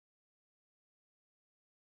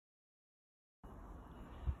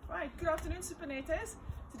Right, good afternoon, SuperNetters.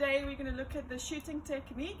 Today we're going to look at the shooting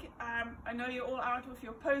technique. I know you're all out with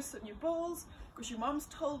your posts and your balls because your mom's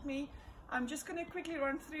told me. I'm just going to quickly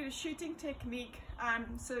run through the shooting technique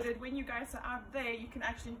so that when you guys are out there you can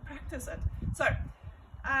actually practice it. So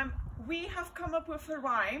we have come up with a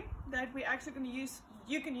rhyme that we're actually going to use,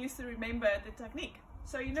 you can use to remember the technique.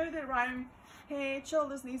 So you know the rhyme, head,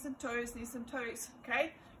 shoulders, knees and toes,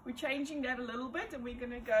 okay? We're changing that a little bit and we're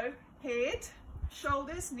going to go head,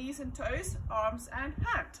 shoulders, knees and toes, arms and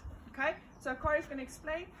hand. Okay, so Kari's going to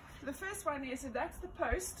explain. So the first one is that's the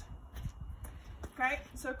post. Okay,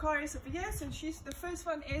 so Kari's over here, so the first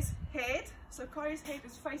one is head. So Kari's head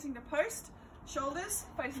is facing the post, shoulders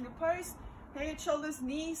facing the post, head, shoulders,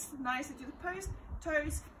 knees nicely to the post,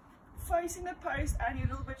 toes facing the post and a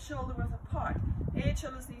little bit shoulder width apart. Head,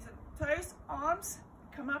 shoulders, knees and toes, arms,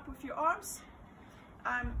 come up with your arms.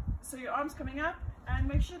 So your arms coming up and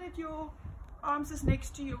make sure that your arms is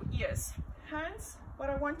next to your ears. Hands,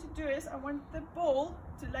 what I want to do is I want the ball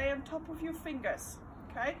to lay on top of your fingers,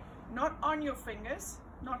 okay? Not on your fingers,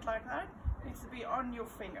 not like that. It needs to be on your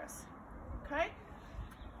fingers, okay?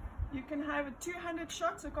 You can have a two-handed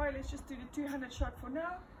shot, so okay, let's just do the two-handed shot for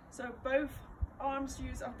now. So both arms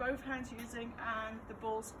both hands using and the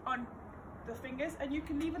ball's on the fingers, and you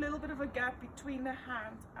can leave a little bit of a gap between the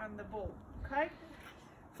hand and the ball, okay?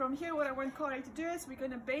 From here, what I want Kari to do is we're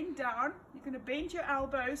going to bend down, you're going to bend your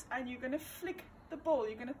elbows and you're going to flick the ball,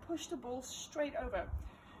 you're going to push the ball straight over.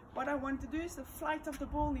 What I want to do is the flight of the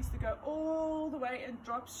ball needs to go all the way and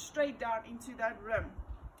drop straight down into that rim.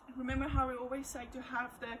 Remember how we always say to have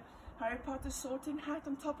the Harry Potter sorting hat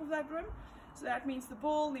on top of that rim? So that means the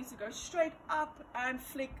ball needs to go straight up and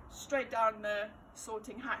flick straight down the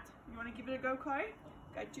sorting hat. You want to give it a go, Kari?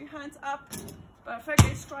 Okay, two hands up. Perfect.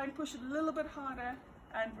 Let's try and push it a little bit harder.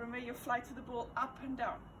 And remember your flight of the ball up and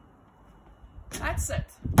down. That's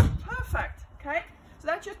it. Perfect. Okay, so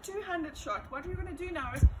that's your two-handed shot. What we're going to do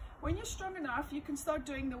now is when you're strong enough, you can start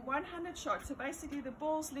doing the one-handed shot. So basically the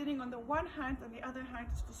ball's leaning on the one hand and the other hand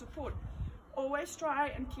is for support. Always try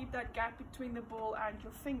and keep that gap between the ball and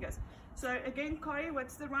your fingers. So again, Kari,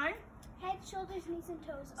 what's the rhyme? Head, shoulders, knees and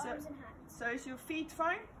toes, arms and hands. So is your feet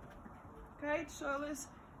fine? Okay, shoulders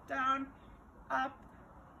down, up,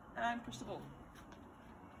 and push the ball.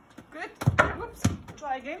 Good. Whoops.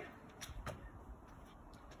 Try again.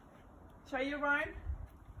 Try your rhyme.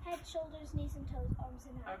 Head, shoulders, knees and toes, arms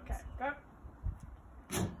and hands. Okay,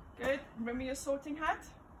 go. Good. Remember your sorting hat.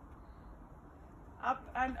 Up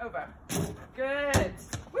and over. Good.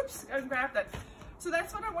 Whoops. Go and grab that. So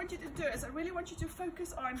that's what I want you to do is I really want you to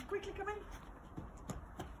focus on, quickly come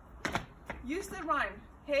in. Use the rhyme.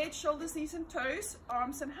 Head, shoulders, knees and toes,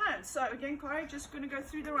 arms and hands. So again, Kari, just going to go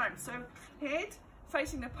through the rhyme. So head,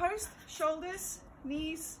 facing the post, shoulders,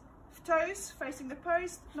 knees, toes, facing the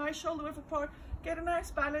post, nice shoulder width apart, get a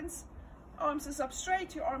nice balance, arms is up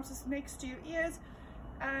straight, your arms is next to your ears,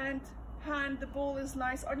 and hand, the ball is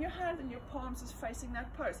nice on your hand and your palms is facing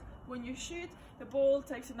that post. When you shoot, the ball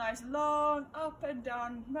takes a nice long up and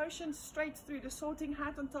down motion straight through the sorting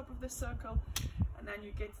hat on top of the circle, and then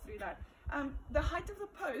you get through that. The height of the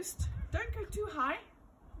post, don't go too high,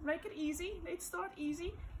 make it easy, let's start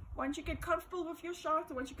easy. Once you get comfortable with your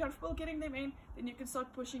shot, or once you're comfortable getting them in, then you can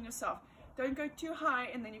start pushing yourself. Don't go too high,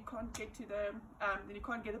 and then you can't get to the, then you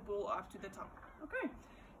can't get the ball up to the top. Okay,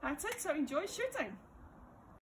 that's it. So enjoy shooting.